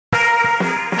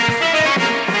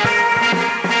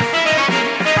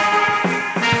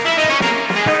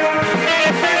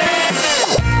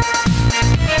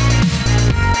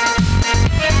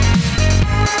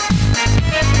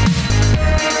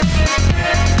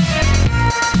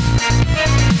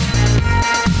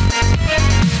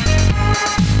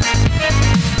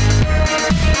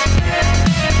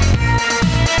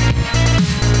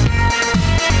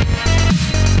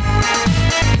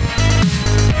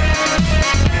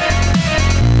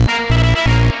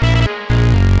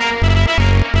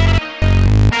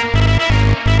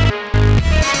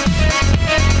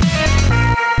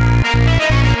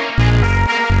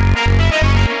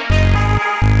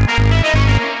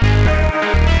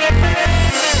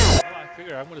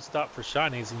I'm going to stop for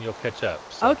shinies, and you'll catch up.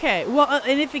 So. Okay. Well,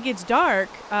 and if it gets dark,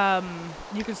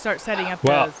 you can start setting up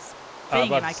this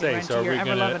thing, and I can run to your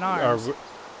ever-loving arms.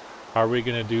 Are we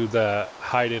going to do the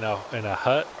hide in a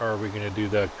hut, or are we going to do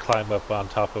the climb up on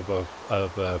top of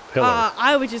a pillar?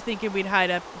 I was just thinking we'd hide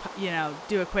up,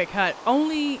 do a quick hut.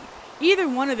 Either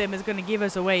one of them is going to give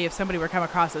us away if somebody were to come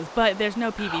across us, but there's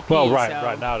no PvP. Well,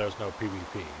 right now there's no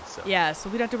PvP. So. Yeah, so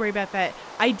we don't have to worry about that.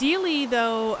 Ideally,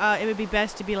 though, it would be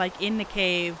best to be like in the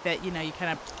cave that, you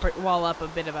kind of wall up a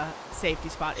bit of a safety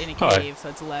spot in a cave, so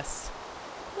it's less.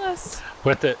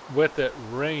 With it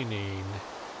raining,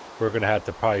 we're going to have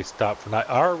to probably stop for night.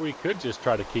 Or we could just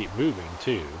try to keep moving,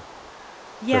 too.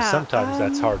 Yeah. Sometimes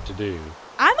that's hard to do.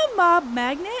 I'm a mob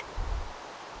magnet.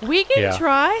 We can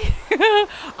try.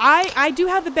 I do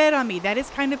have the bed on me. That is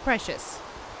kind of precious.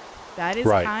 That is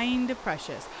kind of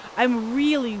precious. I'm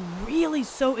really, really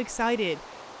so excited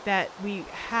that we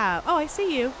have... Oh, I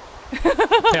see you.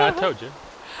 Yeah, I told you.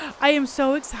 I am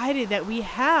so excited that we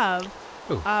have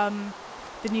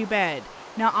the new bed.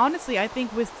 Now, honestly, I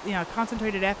think with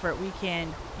concentrated effort, we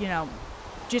can,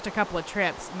 just a couple of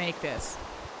trips make this.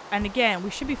 And again, we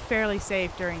should be fairly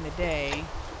safe during the day.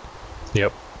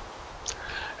 Yep.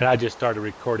 And I just started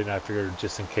recording. I figured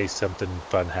just in case something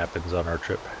fun happens on our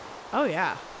trip. Oh,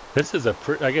 yeah. This is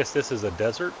I guess this is a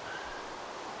desert.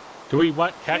 Do we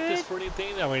want cactus for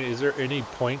anything? I mean, is there any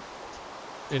point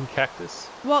in cactus?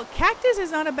 Well, cactus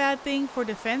is not a bad thing for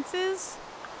defenses.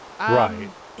 Right.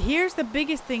 Here's the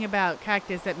biggest thing about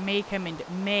cactus that may come into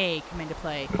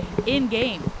play in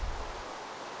game.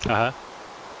 Uh-huh.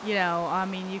 I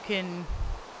mean, you can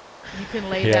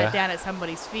lay that down at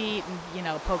somebody's feet and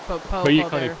poke. But you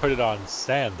can only put it on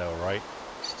sand though, right?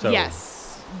 So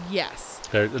yes.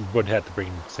 There would have to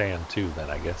bring sand too, then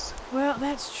I guess. Well,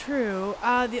 that's true.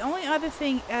 The only other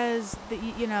thing is that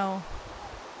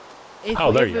if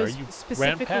there you are. You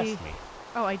ran past me.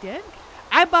 Oh, I did.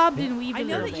 I bobbed and weaved. I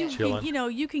know that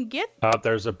bit. you can get.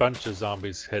 There's a bunch of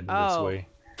zombies heading this way.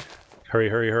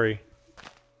 Hurry!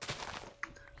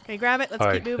 Okay, grab it. Let's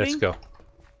keep moving. Let's go.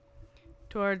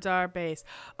 Towards our base.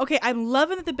 Okay, I'm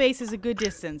loving that the base is a good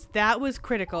distance. That was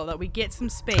critical, that we get some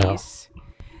space. Oh.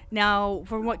 Now,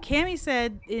 from what Cammie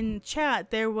said in chat,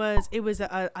 it was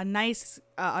a nice,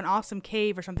 an awesome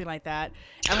cave or something like that.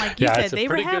 And like you said, they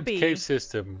were happy. Yeah, it's a pretty good cave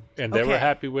system, and they were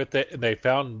happy with it. And they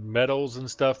found metals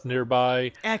and stuff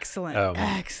nearby. Excellent,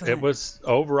 excellent. It was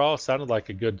overall sounded like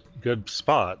a good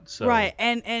spot. So. Right,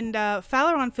 and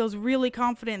Faleron feels really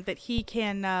confident that he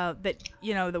can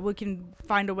that we can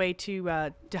find a way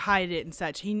to hide it and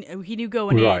such. He knew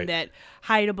going in that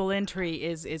hideable entry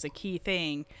is a key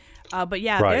thing. But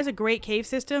yeah, there's a great cave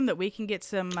system that we can get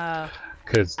some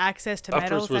access to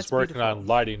metals. Uppers was working on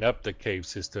lighting up the cave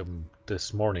system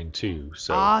this morning too.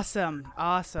 So awesome.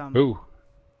 Ooh,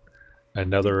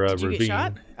 another ravine. Did you get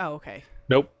shot? Oh, okay.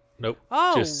 Nope.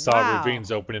 Oh, just saw ravines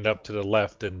opening up to the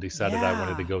left and decided I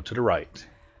wanted to go to the right.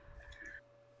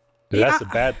 That's the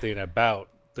bad thing about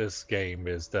this game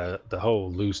is the whole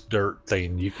loose dirt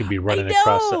thing. You can be running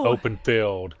across the open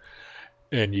field.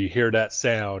 And you hear that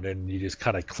sound, and you just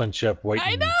kind of clench up, waiting.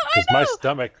 I know. Because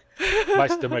my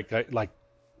stomach, like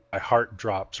my heart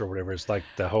drops or whatever. It's like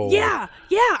the whole. Yeah,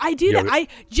 I do that. I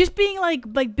just being like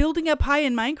building up high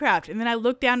in Minecraft, and then I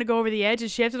look down to go over the edge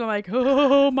and shift, and I'm like,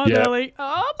 oh my belly,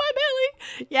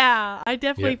 Yeah, I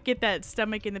definitely get that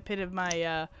stomach in the pit of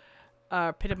my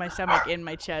stomach in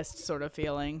my chest sort of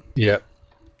feeling. Yep.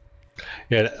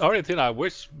 Yeah. The only thing I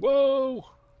wish,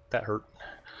 that hurt.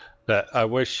 That I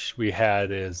wish we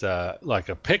had is like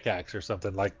a pickaxe or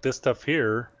something. Like this stuff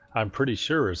here, I'm pretty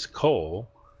sure is coal,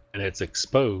 and it's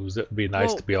exposed. It would be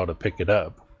nice to be able to pick it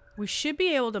up. We should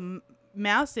be able to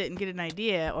mouse it and get an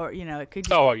idea, or it could.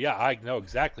 Just... Oh yeah, I know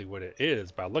exactly what it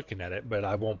is by looking at it, but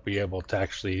I won't be able to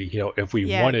actually, if we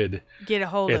wanted, get a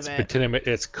hold of it.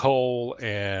 It's coal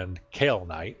and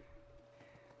kaolinite.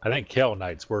 I think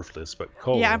kaolinite's worthless, but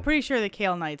coal. Yeah, I'm pretty sure the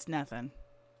kaolinite's nothing.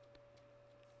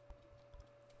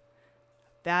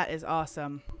 That is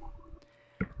awesome.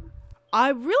 I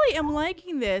really am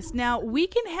liking this. Now, we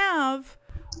can have...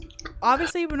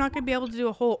 Obviously, we're not going to be able to do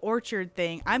a whole orchard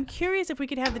thing. I'm curious if we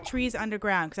could have the trees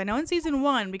underground. Because I know in Season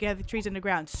 1, we could have the trees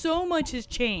underground. So much has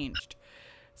changed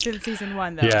since Season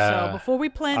 1, though. Yeah, so before we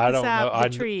plant the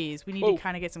trees, we need to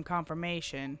kind of get some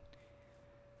confirmation.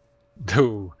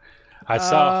 Dude. I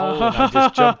saw a hole and I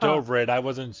just jumped over it. I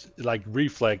wasn't like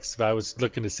reflex, but I was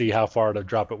looking to see how far to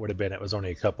drop it would have been. It was only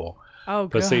a couple. Oh,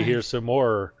 good. But see, here's some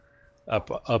more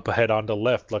up ahead on the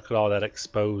left. Look at all that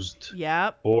exposed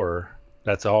ore.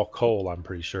 That's all coal, I'm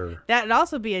pretty sure. That'd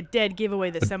also be a dead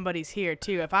giveaway that somebody's here,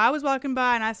 too. If I was walking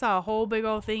by and I saw a whole big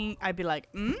old thing, I'd be like,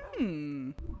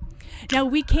 Now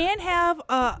we can have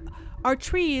our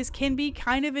trees can be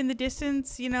kind of in the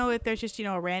distance, you know, if there's just, you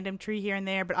know, a random tree here and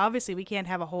there, but obviously we can't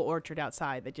have a whole orchard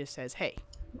outside that just says, "Hey,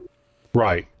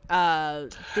 Right.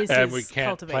 this And is we can't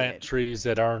cultivated." plant trees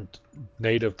that aren't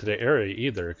native to the area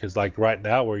either, because like right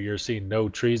now where you're seeing no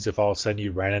trees, if all of a sudden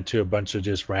you ran into a bunch of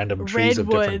just random trees of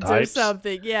different Redwoods or types,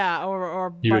 something, yeah, or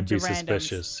a you would bunch be of randoms.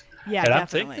 suspicious. Yeah, And I'm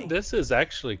definitely. thinking this is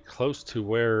actually close to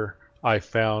where I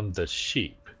found the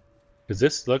sheep, because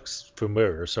this looks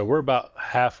familiar. So we're about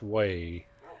halfway.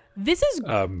 This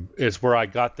is Where I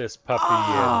got this puppy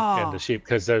and the Oh. sheep,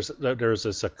 because there's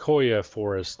a sequoia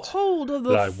forest hold of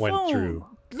the that I phone. went through.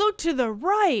 Look to the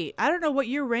right. I don't know what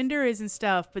your render is and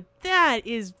stuff, but that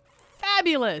is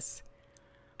fabulous.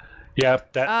 Yeah,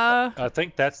 that I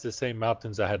think that's the same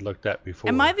mountains I had looked at before.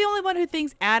 Am I the only one who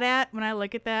thinks at when I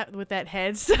look at that with that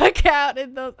head stuck out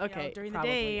in those? Okay, you know, during the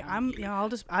day,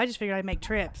 I just figured I'd make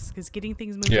trips because getting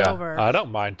things moved over. I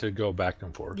don't mind to go back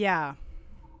and forth. Yeah,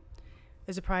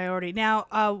 is a priority. Now,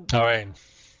 I mean,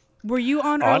 were you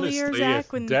on honestly, earlier,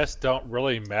 Zach? if deaths don't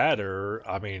really matter,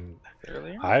 I mean,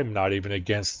 I'm not even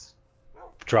against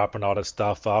dropping all the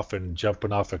stuff off and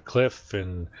jumping off a cliff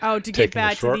and to get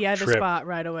back to the other spot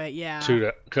right away. Yeah,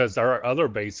 because our other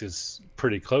base is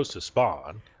pretty close to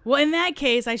spawn. Well, in that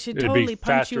case, I should totally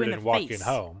punch you in the face. Walking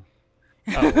home.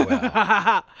 Oh,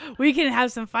 well. We can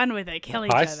have some fun with it, kill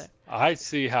each other. I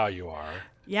see how you are.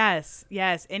 Yes.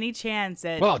 Any chance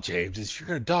that? Well, James, if you're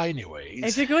gonna die anyways.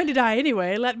 If you're going to die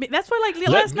anyway, let me. That's why, like let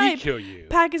last me night, kill you.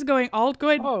 Pack is going alt. Go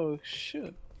ahead. Oh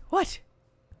shit! What?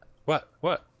 What?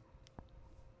 What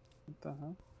the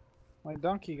hell? My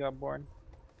donkey got born.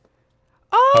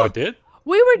 Oh, it did?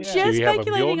 We were Yeah. just Do you have a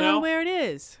speculating mule on now? where it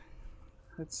is.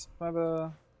 It's by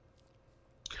the.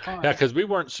 pond. Yeah, because we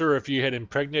weren't sure if you had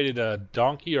impregnated a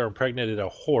donkey or impregnated a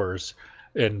horse,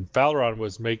 and Valeron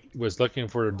was looking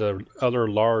for the other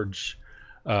large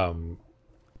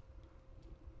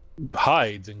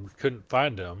hides and couldn't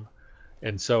find them,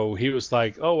 and so he was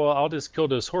like, "Oh well, I'll just kill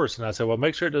this horse." And I said, "Well,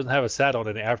 make sure it doesn't have a saddle."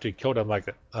 And after he killed him,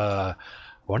 like,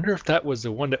 wonder if that was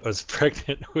the one that was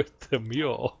pregnant with the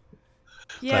mule.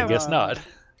 Yeah, I guess not.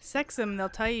 Sex them, they'll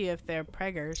tell you if they're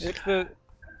preggers. If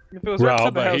it was right beside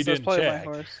the but he house, that's didn't probably check.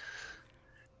 my horse.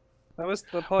 That was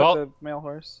probably the male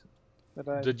horse. That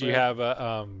I Did you bred. have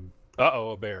a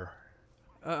a bear?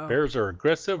 Uh-oh. Bears are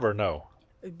aggressive or no?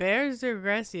 Bears are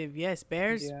aggressive. Yes,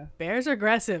 bears. Yeah. Bears are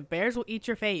aggressive. Bears will eat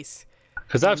your face.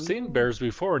 Because I've seen bears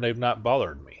before and they've not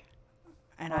bothered me.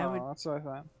 And I would That's what I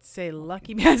thought. say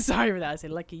lucky me. Sorry for that. I say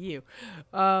lucky you.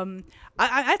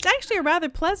 It's actually a rather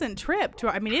pleasant trip.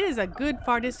 I mean, it is a good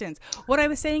far distance. What I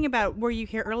was saying about were you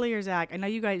here earlier, Zach? I know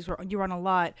you guys were on a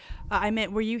lot. I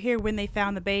meant were you here when they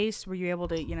found the base? Were you able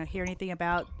to hear anything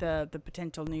about the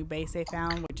potential new base they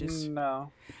found? Which is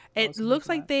No. it looks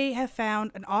like they have found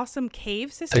an awesome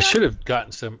cave system. They should have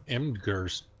gotten some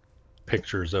Imgur's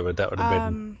pictures of it. That would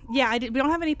have been. Yeah, we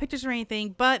don't have any pictures or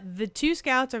anything, but the two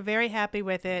scouts are very happy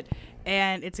with it,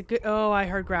 and it's a good. Oh, I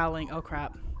heard growling. Oh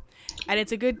crap! And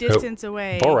it's a good distance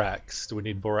away. Borax. Do we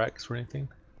need borax for anything?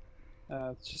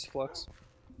 It's just flux.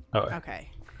 Oh, Okay.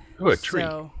 oh, a tree.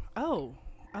 So,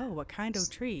 what kind of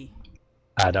tree?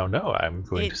 I don't know. I'm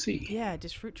going to see. Yeah,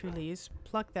 just fruit tree leaves.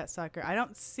 Pluck that sucker. I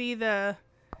don't see the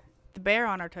bear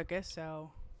on our tuchus,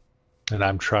 so. And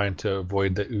I'm trying to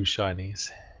avoid the shinies.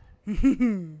 Ooh,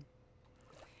 Even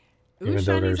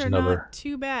though shinies there's are not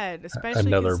too bad, especially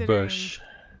another considering bush.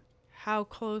 how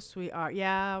close we are.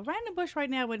 Yeah, random bush right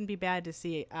now wouldn't be bad to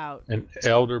see out. An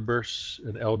elderberry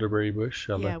bush.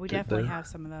 Yeah, we definitely have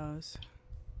some of those.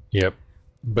 Yep.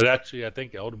 But actually, I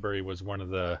think elderberry was one of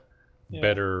the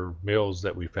better mills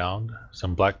that we found.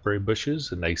 Some blackberry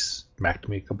bushes, and they smacked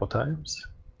me a couple times.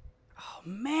 Oh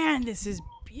man, this is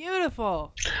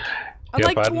beautiful. I'm Yep,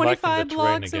 like I'm liking 25 the terrain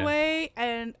blocks again. away,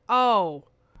 and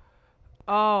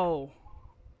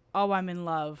I'm in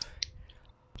love.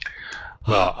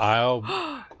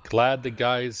 Well, glad the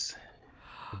guys.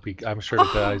 I'm sure the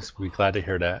guys will be glad to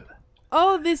hear that.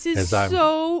 Oh, this is As I'm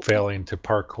so. failing to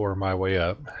parkour my way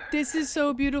up. This is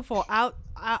so beautiful.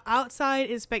 Outside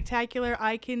is spectacular.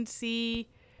 I can see,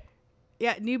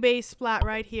 new base splat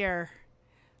right here.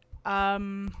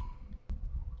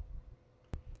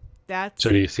 That's. So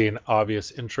do you see an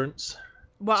obvious entrance?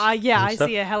 Well, I stuff?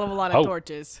 see a hell of a lot of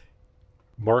torches.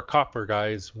 More copper,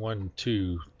 guys. 1,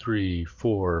 2, 3,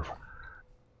 4,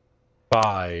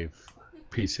 5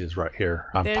 pieces right here.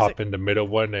 I'm popping the middle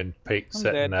one and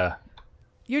setting.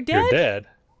 You're dead? You're dead.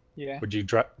 Yeah. Would you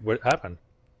drop? What happened?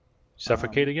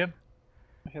 Suffocate again?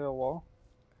 I hit a wall.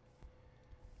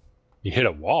 You hit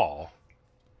a wall.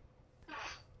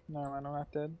 No, I'm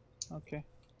not dead. Okay.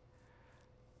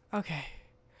 Okay.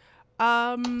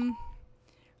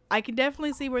 I can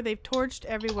definitely see where they've torched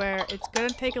everywhere. It's going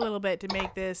to take a little bit to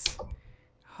make this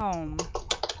home.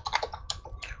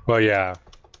 Well, yeah.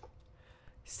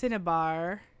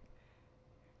 Cinnabar.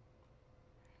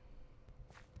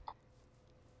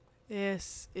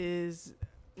 This is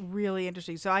really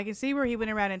interesting. So I can see where he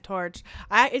went around and torched.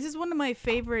 It's just one of my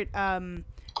favorite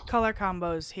color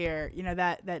combos here. You know,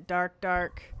 that dark,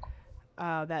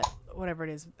 that whatever it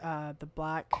is, the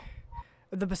black,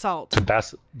 the basalt.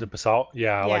 The basalt?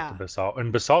 Yeah, I like the basalt.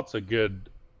 And basalt's a good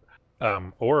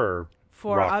ore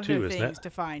for rock other too, isn't things it? to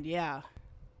find, yeah.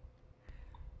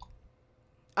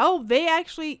 Oh, they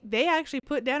actually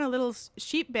put down a little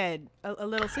sheep bed, a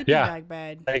little sleeping bag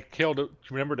bed. They killed.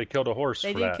 Remember, they killed a horse.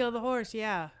 They did kill the horse,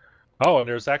 yeah. Oh, and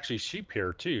there's actually sheep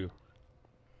here too.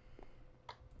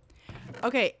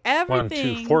 Okay,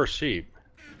 everything. 1, 2, 4 sheep.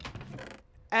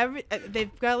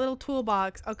 They've got a little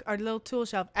toolbox or little tool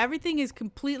shelf. Everything is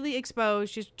completely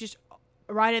exposed, just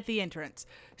right at the entrance.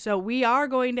 So we are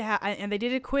going to have, and they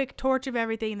did a quick torch of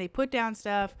everything. They put down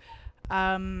stuff.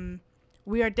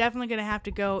 We are definitely going to have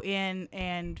to go in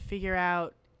and figure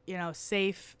out, you know,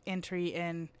 safe entry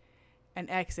and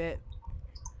exit.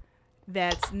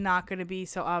 That's not going to be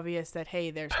so obvious that, hey,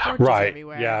 there's torches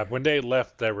everywhere. Yeah, when they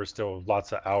left, there were still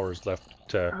lots of hours left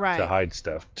to hide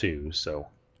stuff too. So.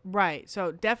 Right.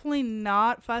 So definitely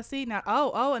not fussy. Not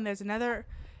and there's another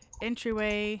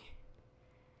entryway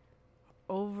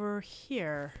over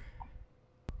here.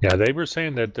 Yeah, they were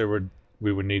saying that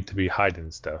we would need to be hiding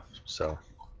stuff. So.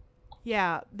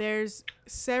 Yeah, there's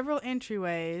several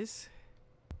entryways.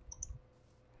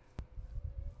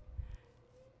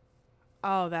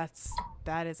 Oh,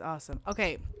 that is awesome.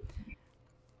 Okay.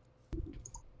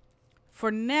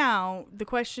 For now, the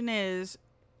question is,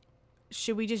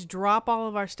 should we just drop all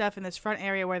of our stuff in this front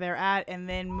area where they're at and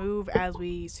then move as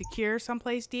we secure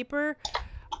someplace deeper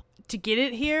to get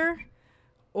it here?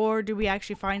 Or do we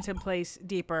actually find someplace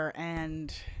deeper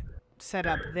and set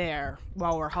up there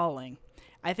while we're hauling?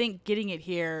 I think getting it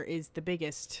here is the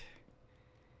biggest.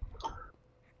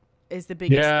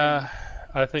 Yeah, thing.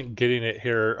 I think getting it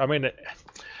here. I mean,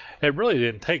 it really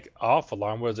didn't take awful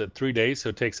long. Was it 3 days? So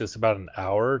it takes us about an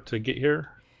hour to get here.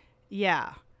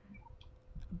 Yeah,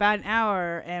 about an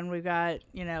hour, and we've got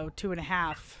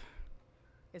 2.5.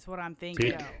 Is what I'm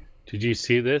thinking. Did you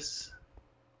see this?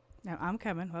 No, I'm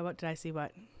coming. What did I see?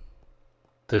 What?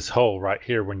 This hole right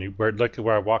here. Look at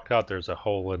where I walked out. There's a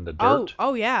hole in the dirt.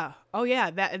 Oh yeah.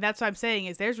 That's what I'm saying.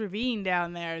 Is there's ravine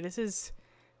down there. This is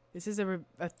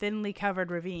a thinly covered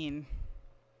ravine.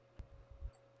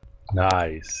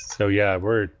 Nice. So yeah,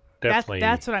 we're definitely.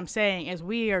 That's what I'm saying. Is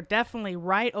we are definitely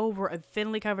right over a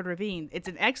thinly covered ravine. It's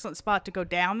an excellent spot to go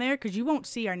down there because you won't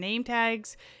see our name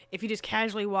tags if you just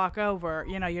casually walk over.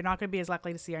 You're not going to be as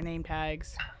likely to see our name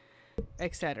tags,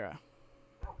 etc.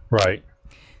 Right.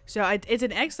 So it's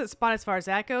an excellent spot as far as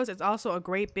that goes. It's also a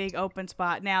great big open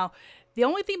spot. Now, the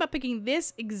only thing about picking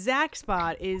this exact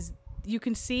spot is you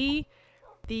can see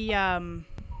the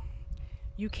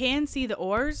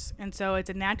ores, and so it's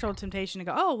a natural temptation to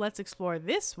go, oh, let's explore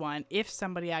this one if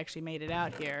somebody actually made it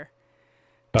out here.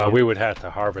 We would have to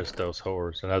harvest those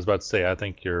ores, and I was about to say, I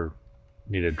think you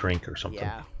need a drink or something.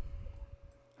 Yeah,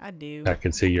 I do. I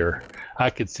could see your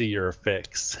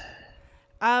effects.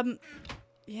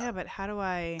 Yeah, but how do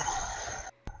I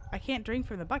can't drink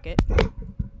from the bucket.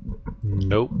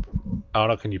 Nope. I don't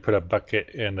know, can you put a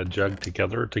bucket and a jug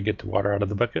together to get the water out of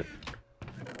the bucket?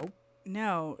 Nope.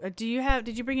 No.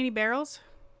 Did you bring any barrels?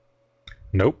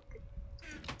 Nope.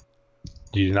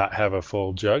 Do you not have a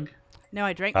full jug? No,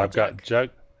 I drank I've got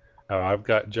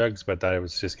jugs, but I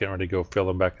was just getting ready to go fill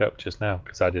them back up just now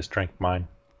because I just drank mine.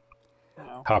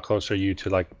 Oh. How close are you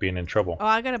to being in trouble? Oh,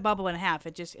 I got a bubble and a half.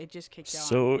 It just kicked out.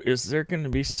 So is there going to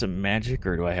be some magic,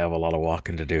 or do I have a lot of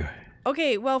walking to do?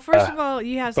 Okay, well, first of all,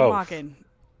 you have some walking,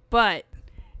 but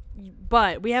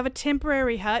we have a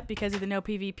temporary hut because of the no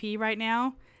PvP right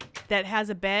now that has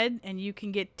a bed, and you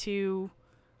can get to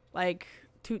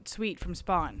Toot Sweet from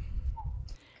spawn.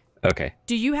 Okay.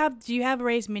 Do you have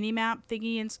Ray's minimap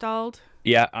thingy installed?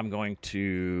 Yeah, I'm going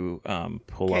to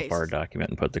pull up our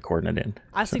document and put the coordinate in.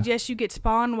 I suggest you get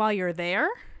spawn while you're there.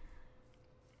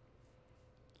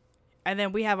 And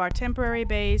then we have our temporary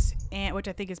base, which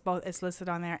I think is listed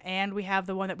on there, and we have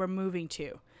the one that we're moving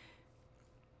to.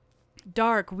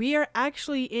 Dark, we are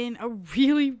actually in a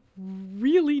really,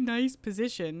 really nice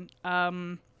position.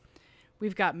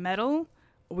 We've got metal,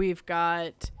 we've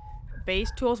got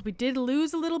base tools. We did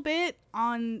lose a little bit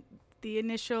on the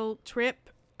initial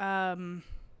trip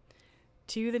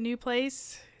to the new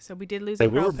place, so we did lose a pro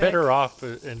pick. We were pick. better off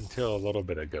until a little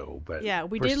bit ago, but yeah,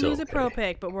 we did lose a pro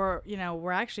pick, but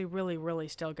we're actually really, really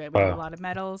still good. We have a lot of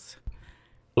metals.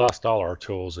 Lost all our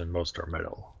tools and most our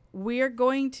metal. We are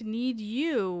going to need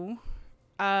you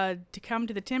to come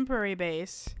to the temporary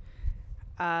base,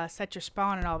 set your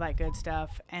spawn and all that good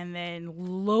stuff, and then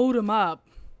load them up.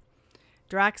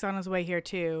 Drax on his way here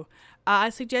too. I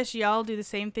suggest y'all do the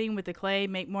same thing with the clay.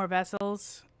 Make more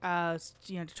vessels, to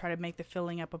try to make the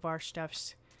filling up of our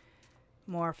stuffs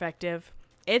more effective.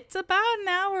 It's about an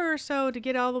hour or so to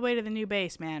get all the way to the new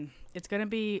base, man. It's gonna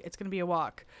be a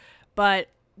walk, but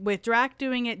with Drac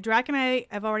doing it, Drac and I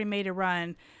have already made a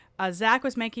run. Zach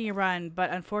was making a run,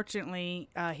 but unfortunately,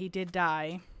 he did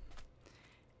die,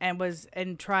 and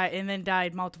then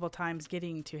died multiple times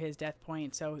getting to his death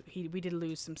point. So we did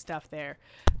lose some stuff there.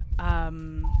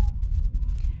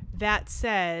 That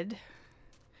said,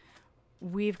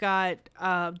 we've got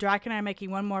Drac and I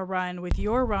making one more run. With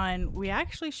your run, we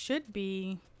actually should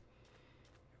be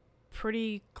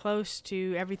pretty close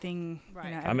to everything.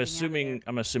 Right. I'm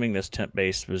assuming this temp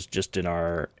base was just in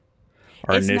our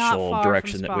initial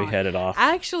direction that we headed off.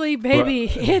 Actually, baby,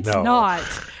 it's not.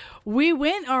 We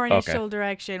went our initial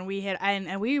direction. We had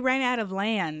and we ran out of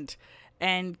land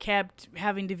and kept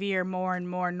having to veer more and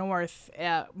more north.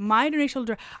 My initial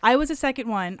I was the second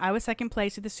one. I was second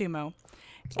place at the sumo.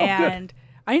 And good.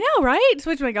 I know, right?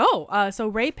 So it's like, so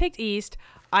Ray picked east,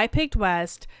 I picked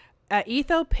west,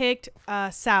 Etho picked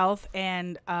south,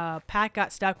 and Pat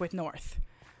got stuck with north.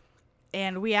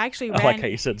 And we actually ran. I like how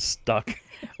you said stuck.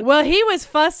 Well, he was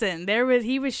fussing.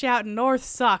 He was shouting "North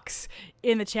sucks"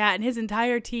 in the chat, and his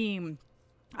entire team.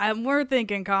 We're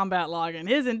thinking combat logging.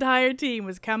 His entire team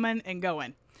was coming and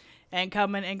going, and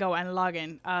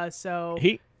logging. So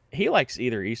he likes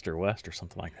either east or west or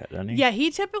something like that, doesn't he? Yeah,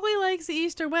 he typically likes the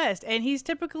east or west, and he's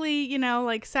typically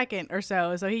like second or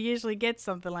so. So he usually gets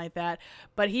something like that.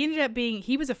 But he ended up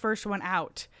he was the first one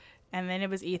out. And then it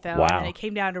was Etho, wow. And then it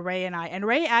came down to Ray and I. And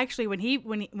Ray actually,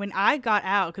 when I got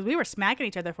out, because we were smacking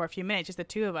each other for a few minutes, just the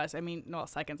two of us. I mean, no,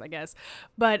 seconds, I guess.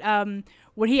 But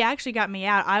when he actually got me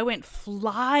out, I went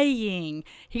flying.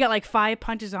 He got like 5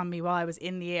 punches on me while I was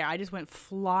in the air. I just went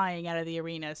flying out of the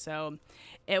arena. So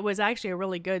it was actually a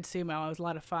really good sumo. It was a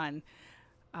lot of fun.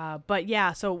 But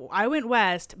yeah, so I went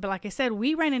west, but like I said,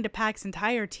 we ran into Pac's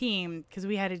entire team because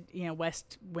we had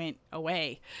west went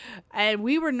away, and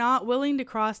we were not willing to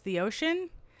cross the ocean.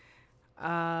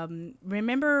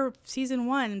 Remember season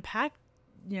 1, Pac,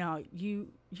 you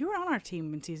were on our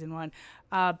team in season 1.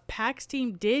 Pac's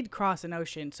team did cross an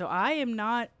ocean, so I am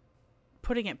not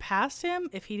putting it past him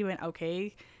if he went,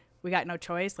 okay, we got no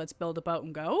choice, let's build a boat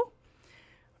and go.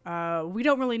 We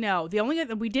don't really know. The only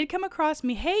we did come across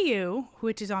Mihayu,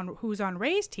 who's on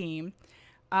Ray's team,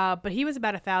 but he was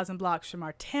about 1,000 blocks from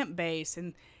our temp base,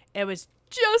 and it was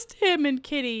just him and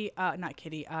Kitty, not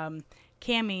Kitty,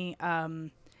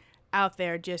 Cammy, out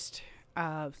there. Just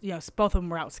both of them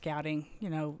were out scouting.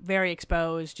 Very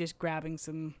exposed, just grabbing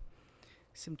some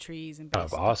trees and. Oh,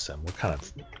 awesome! What kind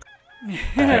of?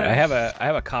 I have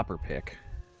a copper pick.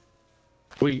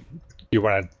 You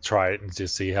want to try it and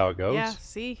just see how it goes? Yeah,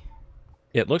 see.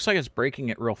 It looks like it's breaking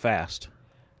it real fast.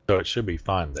 So it should be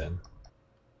fine then.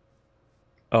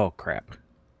 Oh crap!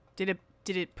 Did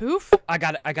it poof? I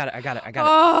got it.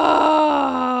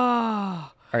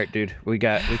 Oh! All right, dude. We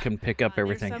can pick up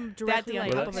everything. Some directly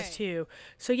on top of us too.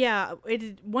 So yeah,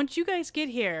 once you guys get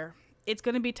here, it's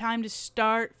going to be time to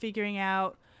start figuring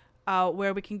out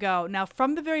where we can go. Now,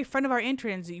 from the very front of our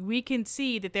entrance, we can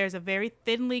see that there's a very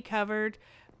thinly covered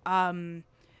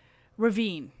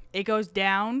ravine. It goes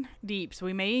down deep, so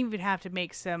we may even have to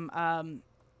make some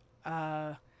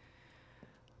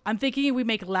I'm thinking we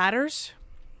make ladders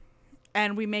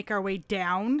and we make our way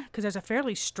down, because there's a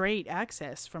fairly straight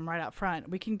access from right out front.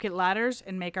 We can get ladders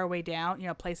and make our way down,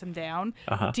 place them down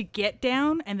to get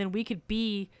down, and then we could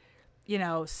be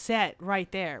set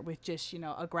right there with just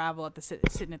a gravel at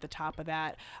sitting at the top of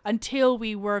that until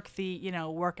we work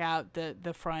out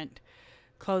the front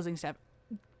closing step.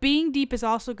 Being deep is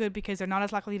also good because they're not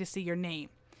as likely to see your name.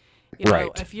 Right.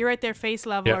 If you're at their face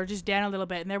level or just down a little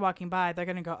bit and they're walking by, they're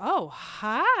going to go, oh,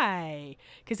 hi,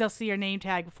 because they'll see your name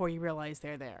tag before you realize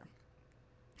they're there.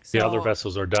 So, the other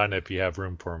vessels are done if you have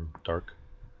room for them, Dark.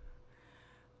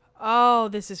 Oh,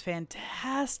 this is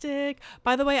fantastic.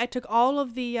 By the way, I took all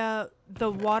of the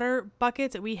water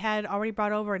buckets that we had already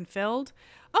brought over and filled.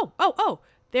 Oh,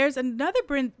 there's another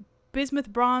bismuth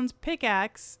bronze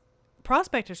pickaxe,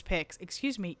 prospector's picks,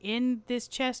 in this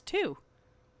chest too.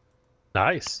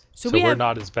 Nice. So we're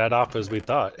not as bad off as we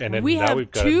thought. And then now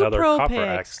we've got 2 another copper picks.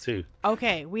 axe too.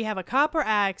 Okay, we have a copper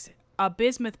axe, a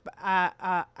bismuth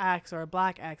axe, or a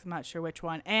black axe, I'm not sure which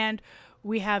one, and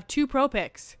we have 2 pro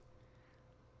picks.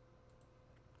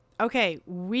 Okay,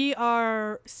 we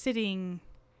are sitting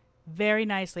very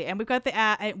nicely. And we've got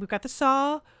the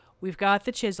saw, we've got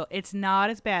the chisel. It's not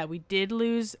as bad. We did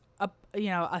lose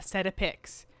a set of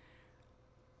picks.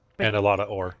 And a lot of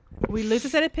ore. We lose a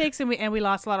set of picks and we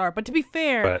lost a lot of ore. But to be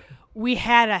fair, we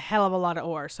had a hell of a lot of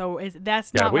ore. So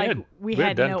that's not like we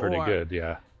had done no pretty ore. good,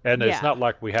 yeah. And it's not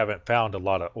like we haven't found a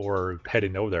lot of ore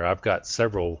heading over there. I've got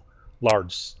several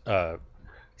large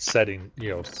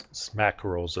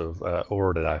mackerels of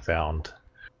ore that I found.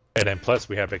 And then plus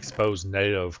we have exposed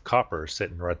native copper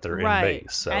sitting right there in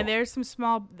base. So. And there's some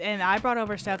small, and I brought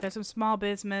over stuff. There's some small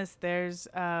bismuth. There's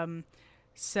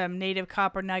some native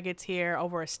copper nuggets here,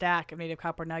 over a stack of native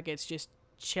copper nuggets just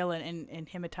chilling in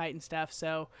hematite and stuff.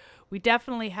 So we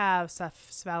definitely have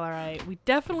sphalerite. We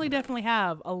definitely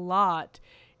have a lot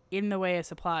in the way of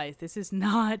supplies. This is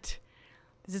not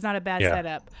a bad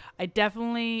setup. I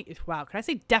definitely, wow, can I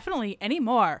say definitely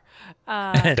anymore?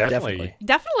 Definitely,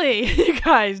 you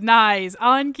guys, nice,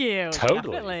 on cue. Totally.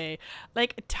 Definitely.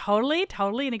 Like, totally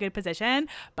in a good position.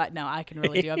 But no, I can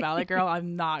really do a Valley Girl.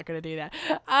 I'm not going to do that.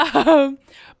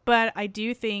 But I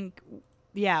do think,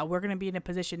 we're going to be in a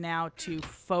position now to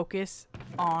focus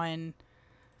on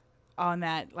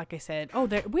that, like I said. Oh,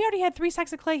 we already had 3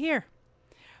 sacks of clay here.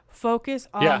 Focus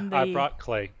on I brought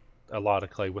clay, a lot of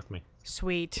clay with me.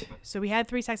 Sweet. So we had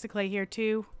 3 sacks of clay here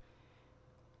too.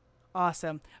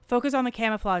 Awesome. Focus on the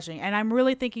camouflaging. And I'm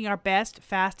really thinking our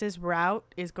fastest route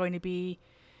is going to be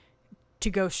to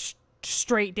go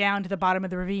straight down to the bottom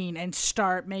of the ravine and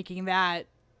start making that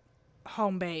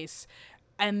home base.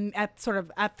 And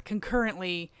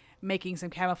concurrently making some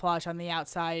camouflage on the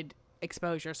outside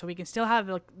exposure. So we can still have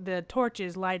the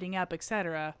torches lighting up,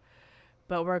 etc.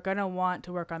 But we're going to want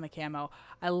to work on the camo.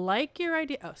 I like your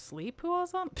idea. Oh, sleep? Who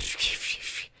else on?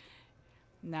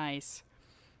 Nice.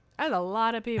 There's a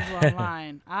lot of people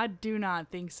online. I do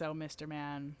not think so, Mr.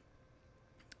 Man.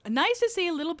 Nice to see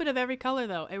a little bit of every color,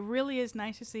 though. It really is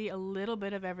nice to see a little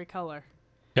bit of every color.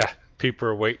 Yeah, people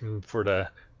are waiting for the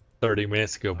 30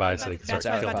 minutes to go by so they can start That's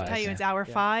what I was about to tell you. Yeah. It's hour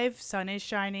 5. Sun is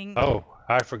shining. Oh,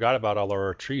 I forgot about all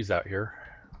our trees out here.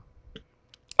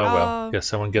 Oh, well, guess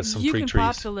someone gets some free trees. You can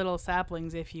pop the little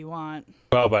saplings if you want.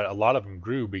 Well, but a lot of them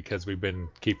grew because we've been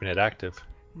keeping it active.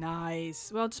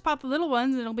 Nice. Well, just pop the little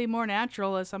ones and it'll be more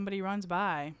natural as somebody runs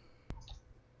by.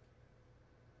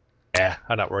 Yeah,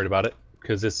 I'm not worried about it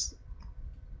because there's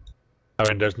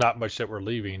not much that we're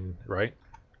leaving, right?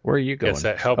 Where are you going? Yes,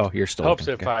 that helps. Oh, you're still helps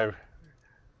looking. if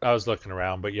I was looking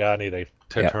around, but yeah, I need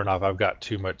to turn off. I've got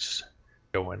too much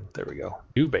going. There we go.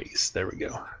 New base. There we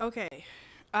go. Okay.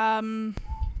 I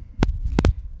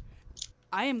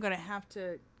am going to have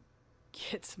to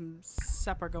get some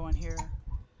supper going here.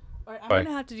 All right, I'm going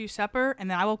to have to do supper,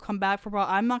 and then I will come back for...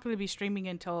 I'm not going to be streaming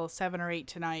until 7 or 8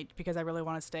 tonight because I really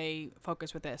want to stay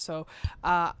focused with this. So,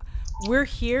 we're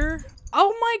here.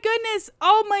 Oh, my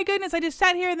goodness. I just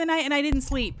sat here in the night, and I didn't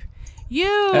sleep.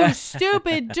 You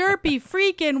stupid, derpy,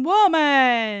 freaking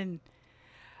woman.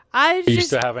 You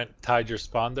still haven't tied your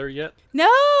spawn there yet?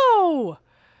 No,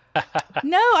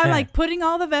 I'm like putting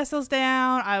all the vessels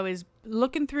down. I was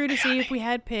looking through to see if we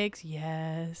had pigs.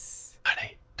 Yes.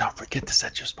 Honey, don't forget to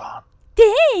set your spawn.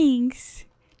 Thanks.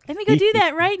 Let me go do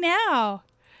that right now.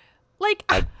 Like,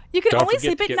 you can only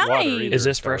sleep at night. Is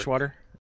this fresh water?